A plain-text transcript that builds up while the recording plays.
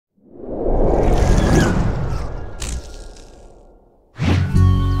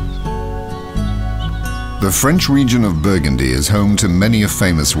The French region of Burgundy is home to many a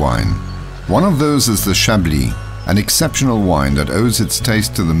famous wine. One of those is the Chablis, an exceptional wine that owes its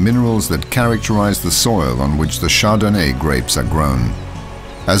taste to the minerals that characterize the soil on which the Chardonnay grapes are grown.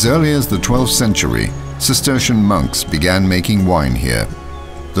 As early as the 12th century, Cistercian monks began making wine here.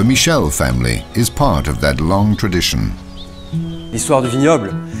 The Michel family is part of that long tradition.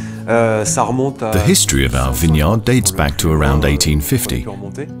 The history of our vineyard dates back to around 1850.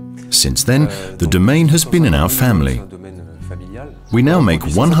 Since then, the domain has been in our family. We now make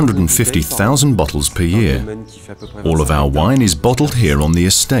 150,000 bottles per year. All of our wine is bottled here on the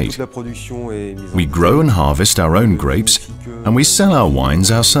estate. We grow and harvest our own grapes, and we sell our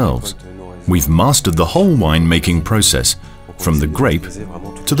wines ourselves. We've mastered the whole wine-making process, from the grape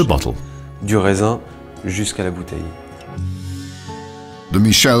to the bottle. The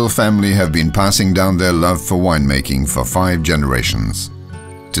Michel family have been passing down their love for winemaking for 5 generations.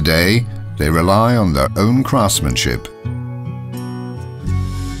 Today, they rely on their own craftsmanship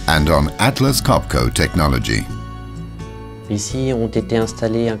and on Atlas Copco technology.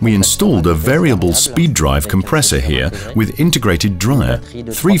 We installed a variable speed drive compressor here with integrated dryer,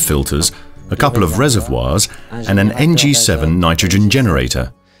 3 filters, a couple of reservoirs and an NG7 nitrogen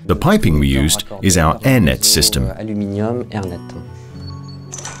generator. The piping we used is our AirNet system.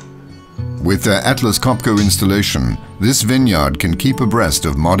 With their Atlas Copco installation, this vineyard can keep abreast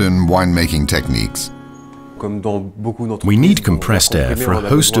of modern winemaking techniques. We need compressed air for a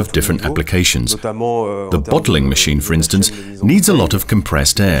host of different applications. The bottling machine, for instance, needs a lot of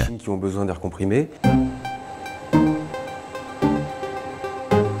compressed air.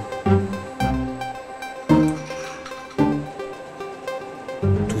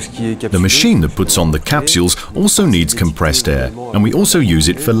 The machine that puts on the capsules also needs compressed air, and we also use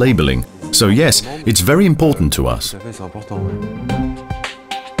it for labeling. So yes, it's very important to us.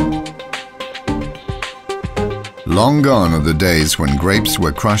 Long gone are the days when grapes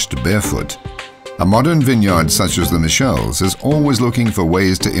were crushed barefoot. A modern vineyard such as the Michel's is always looking for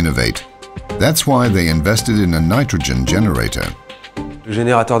ways to innovate. That's why they invested in a nitrogen generator.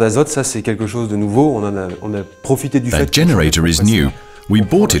 That generator is new. We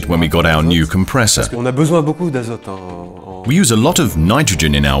bought it when we got our new compressor. We use a lot of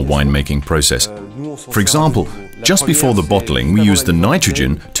nitrogen in our winemaking process. For example, just before the bottling, we use the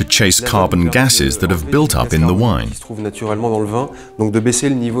nitrogen to chase carbon gases that have built up in the wine.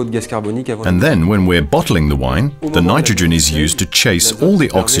 And then, when we're bottling the wine, the nitrogen is used to chase all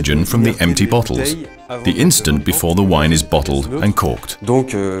the oxygen from the empty bottles, the instant before the wine is bottled and corked.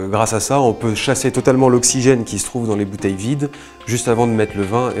 Donc, grâce à ça, on peut chasser totalement l'oxygène qui se trouve dans les bouteilles vides, juste avant de mettre le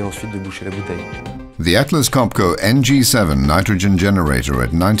vin et ensuite de boucher la bouteille. The Atlas Copco NG7 nitrogen generator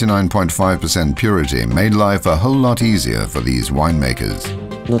at 99.5% purity made life a whole lot easier for these winemakers.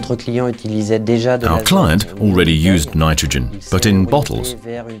 Our client already used nitrogen, but in bottles.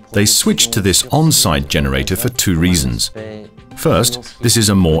 They switched to this on-site generator for 2 reasons. First, this is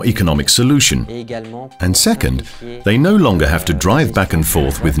a more economic solution. And second, they no longer have to drive back and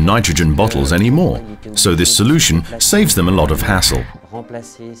forth with nitrogen bottles anymore, so this solution saves them a lot of hassle.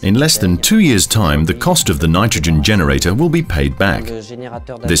 In less than 2 years' time, the cost of the nitrogen generator will be paid back.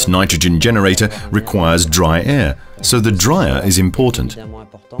 This nitrogen generator requires dry air, so the dryer is important.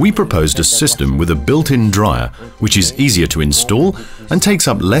 We proposed a system with a built-in dryer, which is easier to install and takes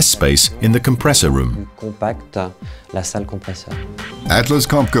up less space in the compressor room. Atlas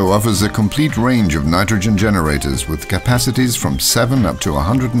Copco offers a complete range of nitrogen generators with capacities from 7 up to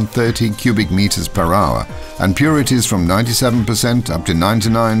 130 cubic meters per hour and purities from 97% up to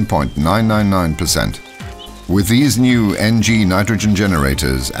 99.999%. With these new NG nitrogen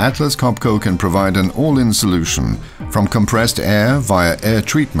generators, Atlas Copco can provide an all-in solution from compressed air via air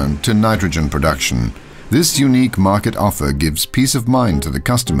treatment to nitrogen production. This unique market offer gives peace of mind to the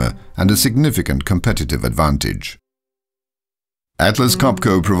customer and a significant competitive advantage. Atlas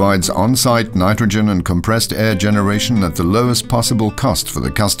Copco provides on-site nitrogen and compressed air generation at the lowest possible cost for the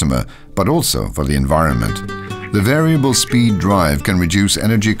customer, but also for the environment. The variable speed drive can reduce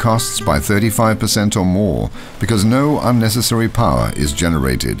energy costs by 35% or more because no unnecessary power is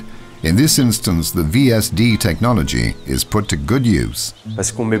generated. In this instance, the VSD technology is put to good use.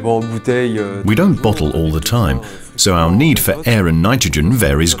 We don't bottle all the time, so our need for air and nitrogen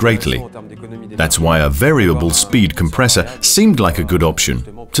varies greatly. That's why a variable speed compressor seemed like a good option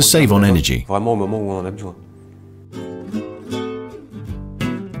to save on energy.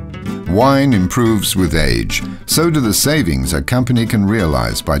 Wine improves with age. So do the savings a company can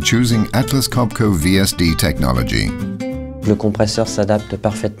realize by choosing Atlas Copco VSD technology. The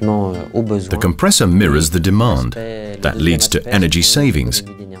compressor mirrors the demand. That leads to energy savings.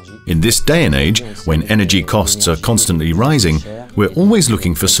 In this day and age, when energy costs are constantly rising, we're always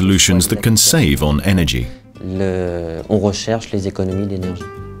looking for solutions that can save on energy. On recherche les économies d'énergie.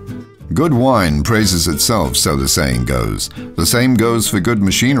 Good wine praises itself, so the saying goes. The same goes for good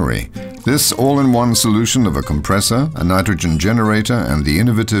machinery. This all-in-one solution of a compressor, a nitrogen generator and the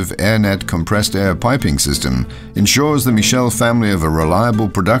innovative AirNet compressed air piping system ensures the Michel family of a reliable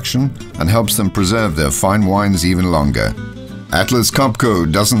production and helps them preserve their fine wines even longer. Atlas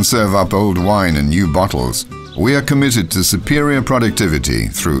Copco doesn't serve up old wine in new bottles. We are committed to superior productivity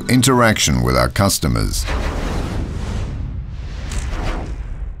through interaction with our customers.